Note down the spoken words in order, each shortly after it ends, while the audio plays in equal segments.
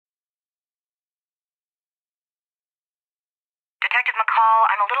Detective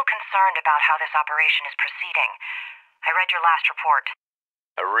McCall, I'm a little concerned about how this operation is proceeding. I read your last report.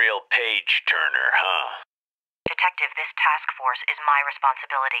 A real page-turner, huh? Detective, this task force is my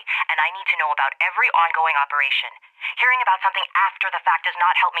responsibility, and I need to know about every ongoing operation. Hearing about something after the fact does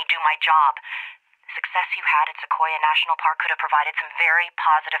not help me do my job. The success you had at Sequoia National Park could have provided some very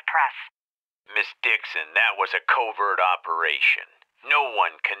positive press. Miss Dixon, that was a covert operation. No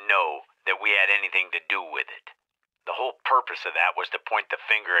one can know that we had anything to do with it. The whole purpose of that was to point the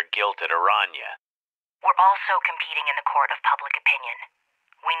finger of guilt at Aranya. We're also competing in the court of public opinion.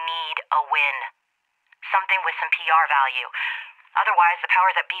 We need a win. Something with some PR value. Otherwise, the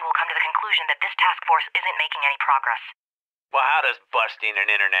powers that be will come to the conclusion that this task force isn't making any progress. Well, how does busting an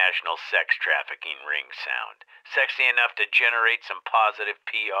international sex trafficking ring sound? Sexy enough to generate some positive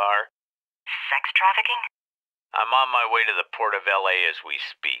PR? Sex trafficking? I'm on my way to the port of LA as we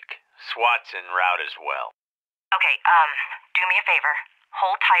speak. SWAT's en route as well. Okay, do me a favor.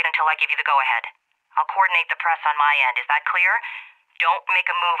 Hold tight until I give you the go-ahead. I'll coordinate the press on my end. Is that clear? Don't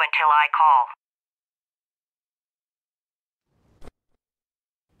make a move until I call.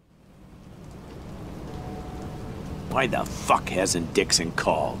 Why the fuck hasn't Dixon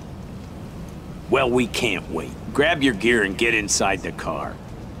called? Well, we can't wait. Grab your gear and get inside the car.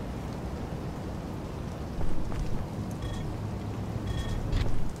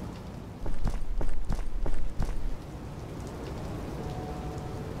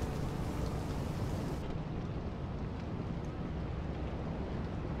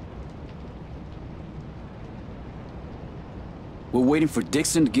 We're waiting for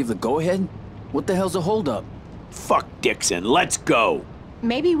Dixon to give the go-ahead? What the hell's a holdup? Fuck Dixon, let's go!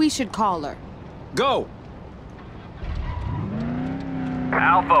 Maybe we should call her. Go!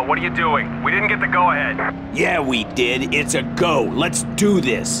 Alpha, what are you doing? We didn't get the go-ahead. Yeah, we did. It's a go. Let's do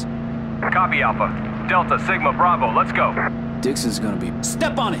this. Copy, Alpha. Delta, Sigma, Bravo, let's go. Dixon's gonna be...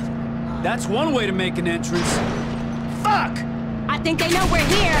 Step on it! That's one way to make an entrance. Fuck! I think they know we're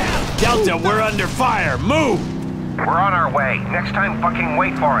here. Delta, we're under fire. Move! We're on our way. Next time, fucking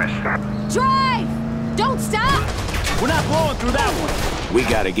wait for us. Drive! Don't stop! We're not blowing through that one. We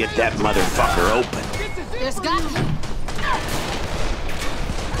gotta get that motherfucker open. There's got...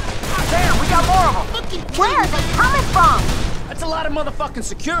 There, we got more of them! Where are they coming from? That's a lot of motherfucking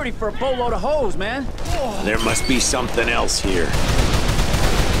security for a boatload of hoes, man. There must be something else here.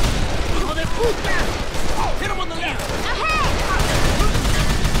 Hit him on the left! Ahead!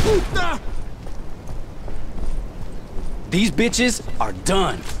 These bitches are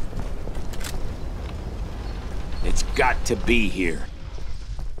done. It's got to be here.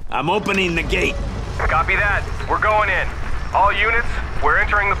 I'm opening the gate. Copy that. We're going in. All units, we're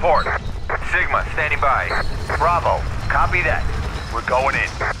entering the port. Sigma, standing by. Bravo, copy that. We're going in.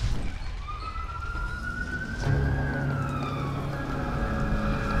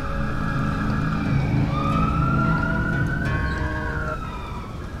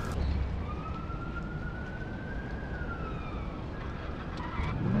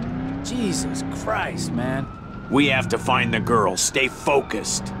 Jesus Christ, man. We have to find the girl. Stay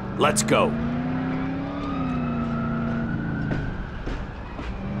focused. Let's go.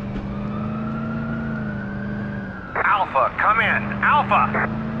 Alpha, come in.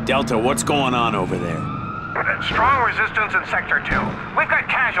 Alpha! Delta, what's going on over there? Strong resistance in Sector 2. We've got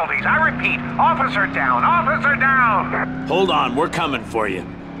casualties. I repeat, officer down. Officer down! Hold on, we're coming for you.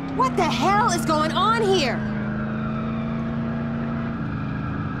 What the hell is going on here?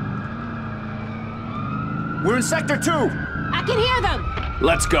 We're in Sector 2! I can hear them!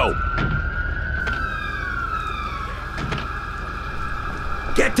 Let's go.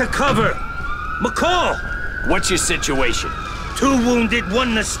 Get to cover! McCall! What's your situation? 2 wounded, 1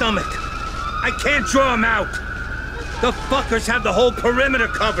 in the stomach. I can't draw them out. The fuckers have the whole perimeter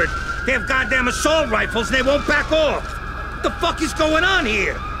covered. They have goddamn assault rifles and they won't back off. The fuck is going on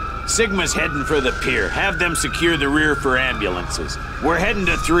here? Sigma's heading for the pier. Have them secure the rear for ambulances. We're heading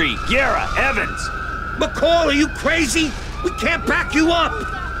to 3. Guerra, Evans! McCall, are you crazy? We can't back you up!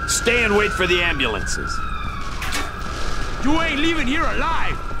 Stay and wait for the ambulances. You ain't leaving here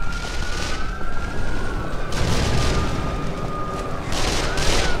alive!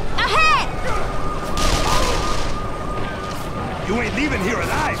 Ahead! You ain't leaving here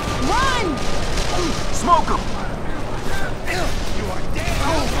alive! Run! Smoke him!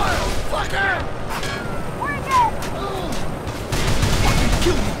 We're dead!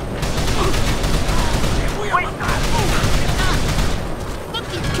 Kill you!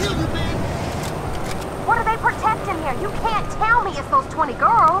 Fucking kill you, man! What are they protecting here? You can't tell me it's those 20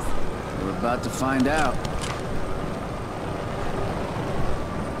 girls! We're about to find out.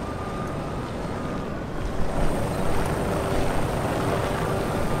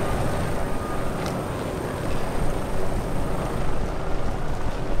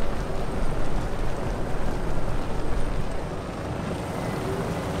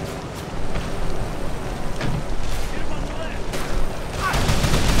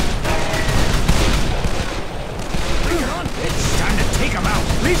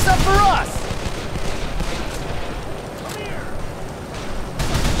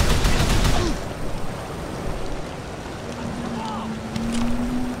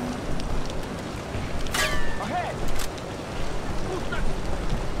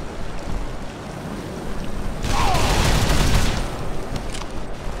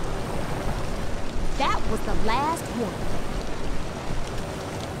 was the last one.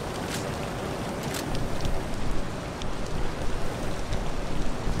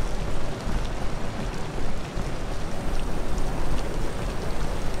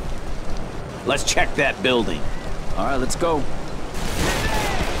 Let's check that building. All right, let's go.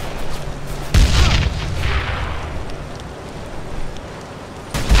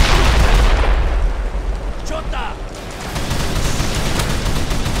 Chota!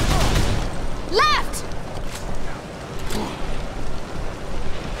 Left!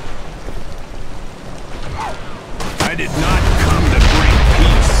 I did not come to bring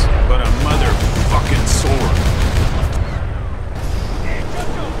peace, but a motherfucking sword.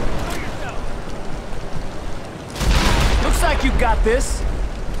 Looks like you got this.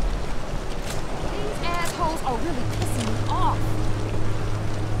 These assholes are really pissing me off.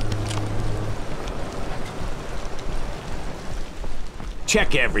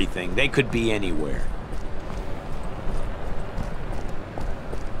 Check everything. They could be anywhere.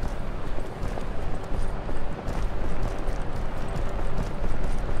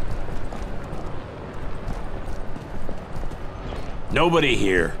 Nobody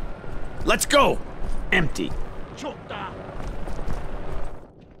here. Let's go! Empty.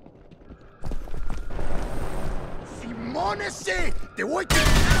 Simonese! Te voy to...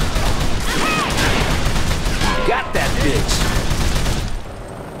 Got that bitch.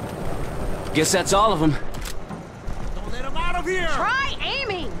 Guess that's all of them. Don't let him out of here! Try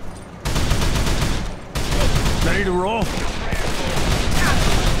aiming! Ready to roll?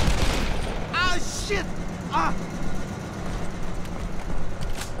 Ah, shit! Ah!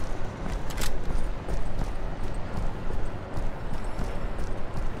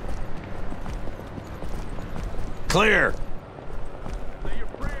 Clear!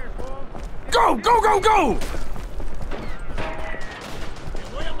 Go, go, go, go!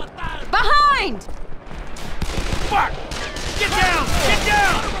 Behind! Fuck! Get down! Get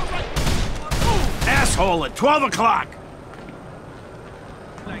down! Asshole at 12 o'clock!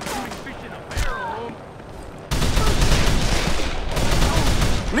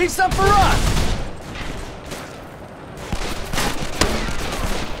 Leave some for us.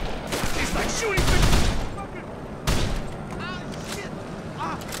 It's like shooting fish! Ah, shit!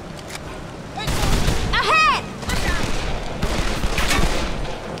 Ah! Ahead!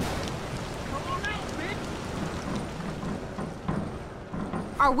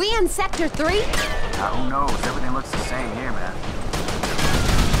 Are we in Sector 3? Who knows? Everything looks the same here, man.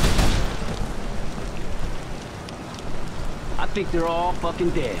 I think they're all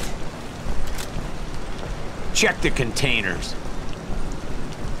fucking dead. Check the containers.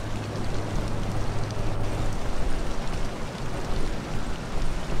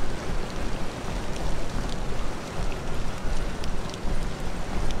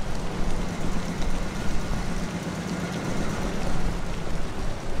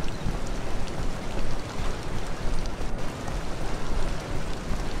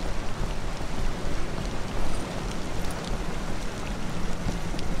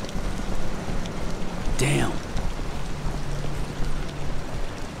 Damn.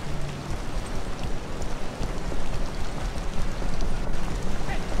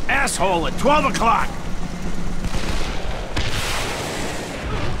 Asshole at 12 o'clock!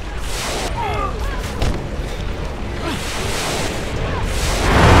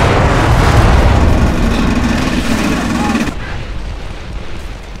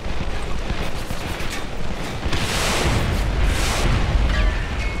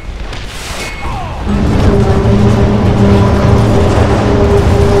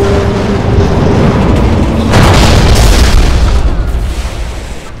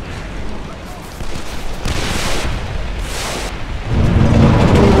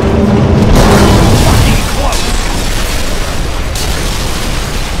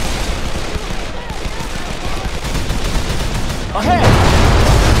 Ahead!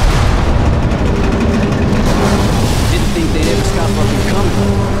 Didn't think they'd ever stop fucking coming.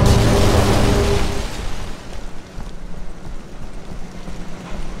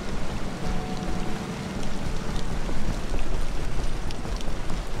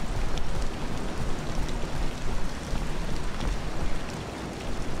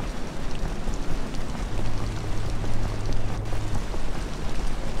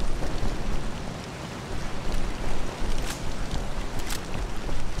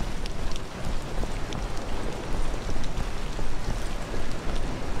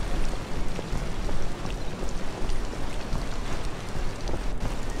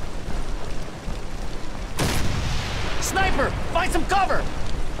 Sniper! Find some cover!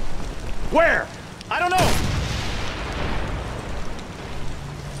 Where? I don't know!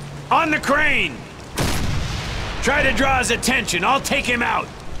 On the crane! Try to draw his attention. I'll take him out.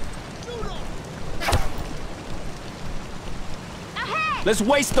 Let's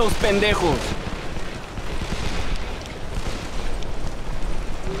waste those pendejos.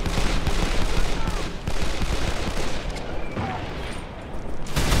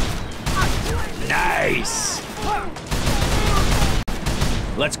 Nice.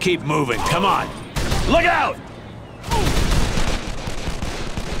 Let's keep moving. Come on. Look out!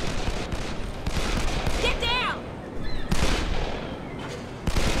 Get down!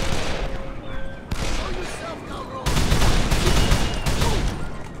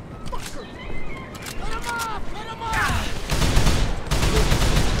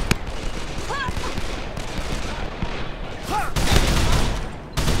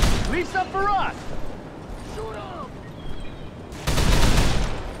 Leave some for us.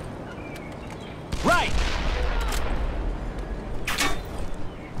 Right.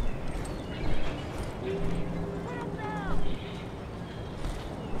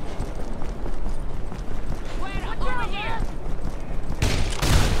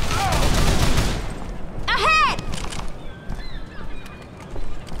 Ahead!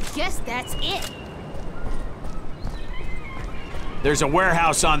 Guess that's it. There's a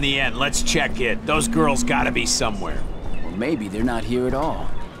warehouse on the end. Let's check it. Those girls gotta be somewhere. Or maybe they're not here at all.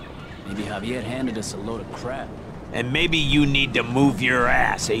 Maybe Javier handed us a load of crap. And maybe you need to move your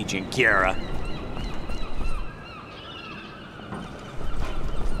ass, Agent Kiara.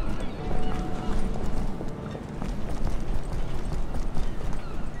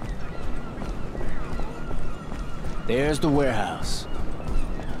 There's the warehouse.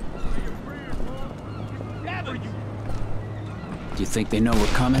 Do you think they know we're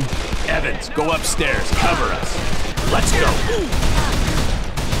coming? Evans, go upstairs. Cover us. Let's go.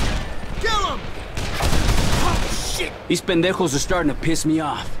 Kill him! Oh, shit! These pendejos are starting to piss me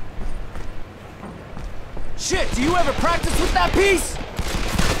off. Shit, do you ever practice with that piece?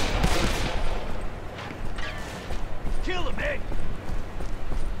 Kill him, Ed!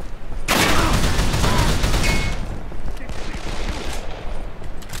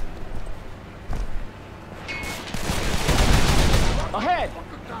 Ahead!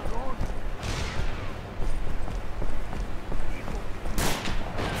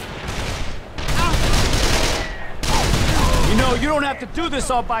 You know, you don't have to do this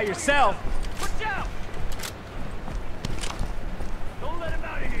all by yourself. Watch out! Don't let him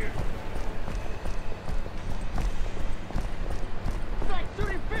out of here! It's like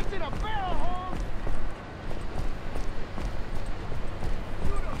shooting fish in a barrel, Holmes!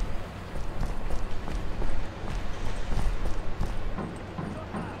 Shoot him!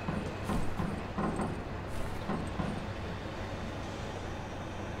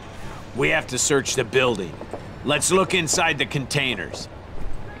 We have to search the building. Let's look inside the containers.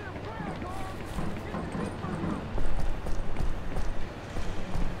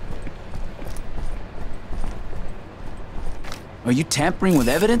 Are you tampering with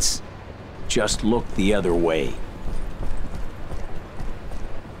evidence? Just look the other way.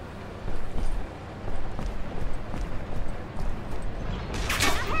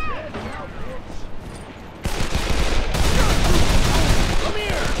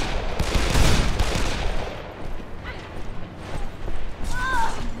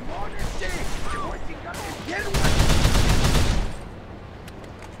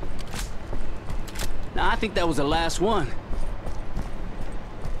 Nah, I think that was the last one.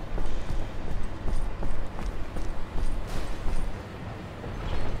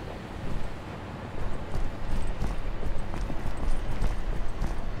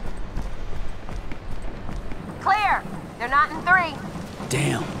 Clear! They're not in 3.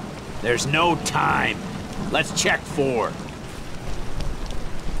 Damn. There's no time. Let's check 4.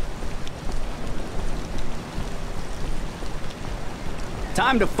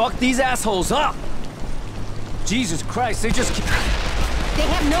 Time to fuck these assholes up! Jesus Christ, they just keep... They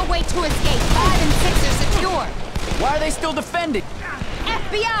have no way to escape. 5 and 6 are secure. Why are they still defending?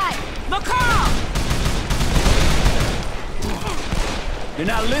 FBI! McCall! They're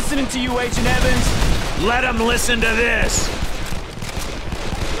not listening to you, Agent Evans. Let them listen to this.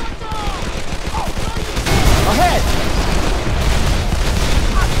 Ahead!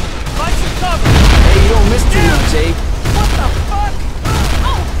 Find some cover! Hey, you don't miss too much, eh? What the fuck?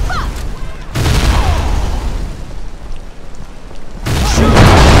 Oh, fuck!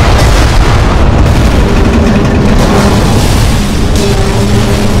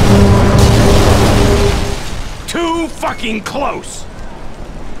 Too fucking close.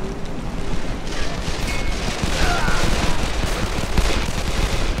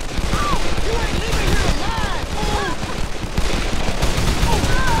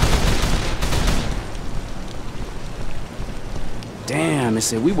 Damn, I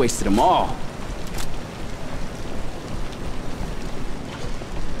said we wasted them all.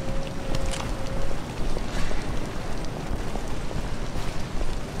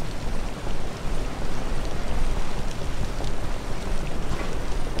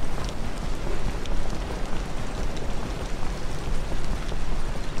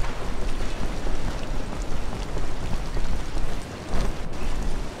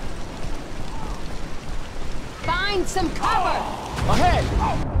 Find some cover! Ahead!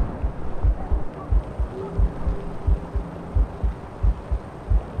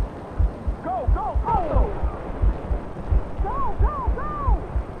 Go, go, go! Go, go, go!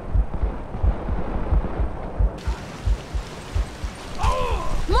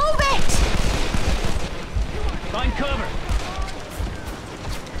 Move it! Find cover!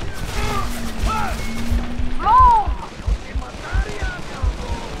 Move!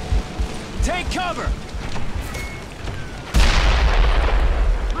 Take cover!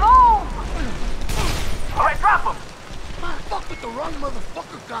 Alright, drop him! Fuck with the wrong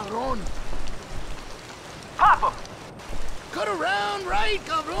motherfucker, cabron. Pop him! Cut around, right,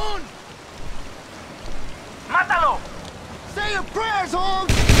 cabron? Mátalo! Say your prayers,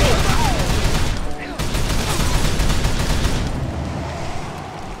 Holmes!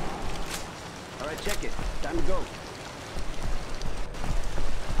 All right, check it. Time to go.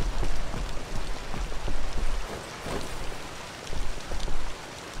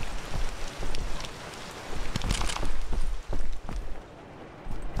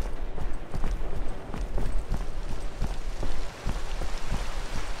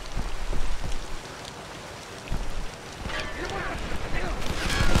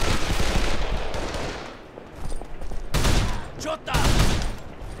 Jota!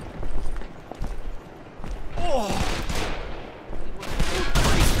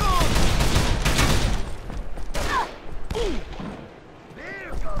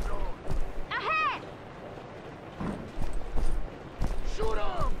 Ahead! Shoot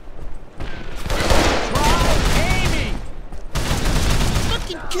him! Aiming!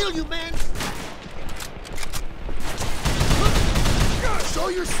 Fucking kill you, man! Show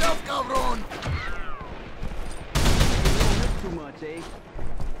yourself, cabron! Too much, eh?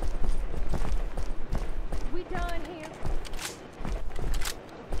 We done here.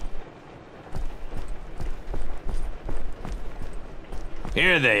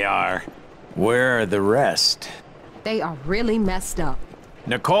 Here they are. Where are the rest? They are really messed up.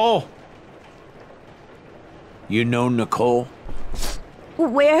 Nicole? You know Nicole?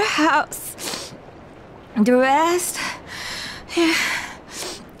 Warehouse. The rest?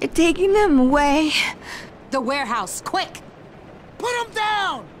 You're taking them away. The warehouse, quick! Put him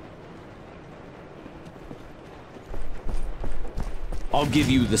down! I'll give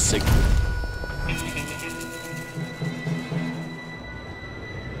you the signal.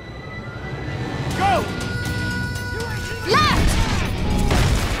 Go! Left!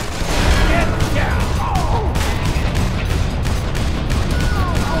 Get down!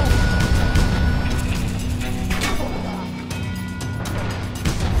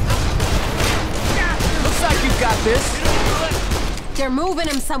 Looks like you got this. They're moving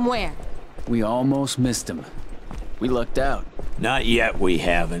him somewhere. We almost missed him. We lucked out. Not yet, we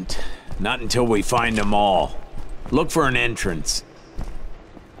haven't. Not until we find them all. Look for an entrance.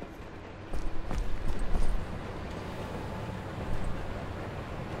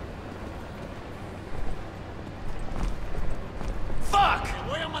 Fuck!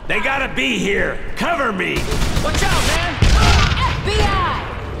 They gotta be here! Cover me! Watch out, man!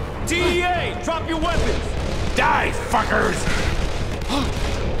 FBI! DEA! Drop your weapons! Die, fuckers!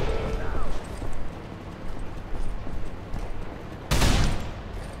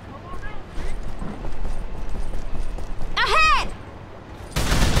 Ahead!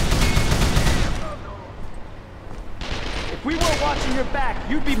 If we weren't watching your back,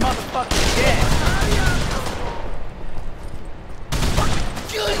 you'd be motherfucking dead.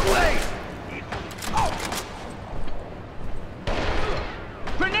 Killing way!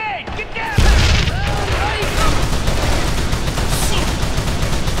 Grenade! Get down!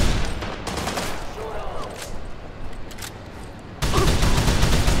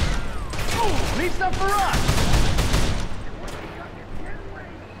 Leave some for us!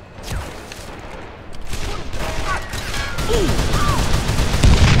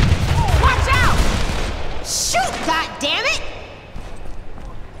 Watch out! Shoot, goddammit!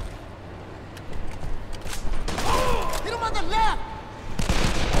 Hit him on the left!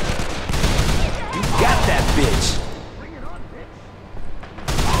 You got that bitch!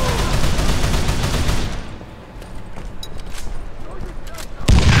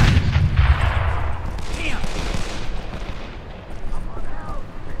 Damn!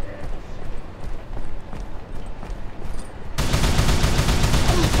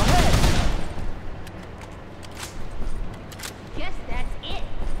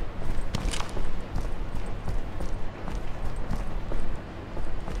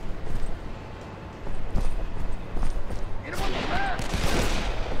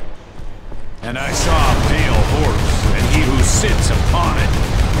 And I saw a pale horse, and he who sits upon it,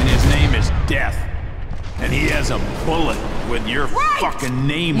 and his name is Death. And he has a bullet with your fucking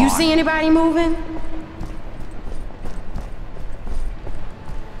name on it. You see anybody moving?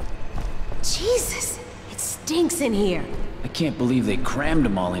 Jesus, it stinks in here. I can't believe they crammed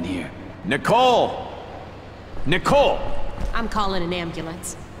them all in here. Nicole! Nicole! I'm calling an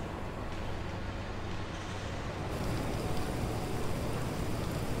ambulance.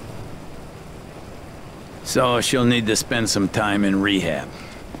 So she'll need to spend some time in rehab.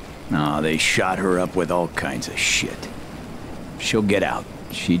 No, they shot her up with all kinds of shit. She'll get out.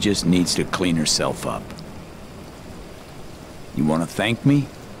 She just needs to clean herself up. You want to thank me?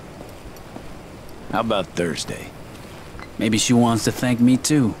 How about Thursday? Maybe she wants to thank me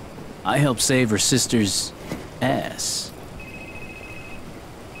too. I helped save her sister's ass.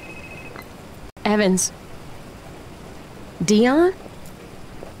 Evans. Dion?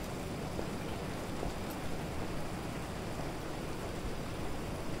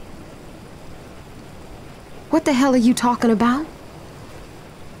 What the hell are you talking about?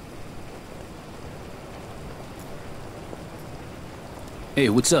 Hey,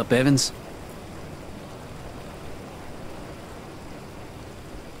 what's up, Evans?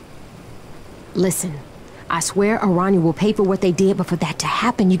 Listen, I swear Aranya will pay for what they did, but for that to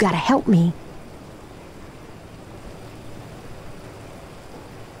happen, you gotta help me.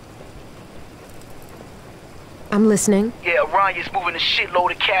 I'm listening. Yeah, Aranya's moving a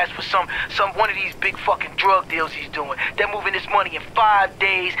shitload of cash for one of these big fucking drug deals he's doing. They're moving this money in 5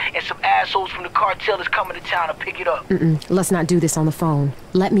 days, and some assholes from the cartel is coming to town to pick it up. Let's not do this on the phone.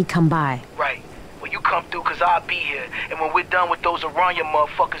 Let me come by. Right. Well, you come through, cause I'll be here. And when we're done with those Aranya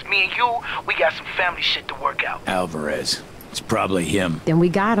motherfuckers, me and you, we got some family shit to work out. Alvarez. It's probably him. Then we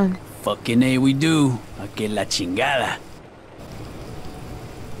got him. Fucking A, we do. A que la chingada.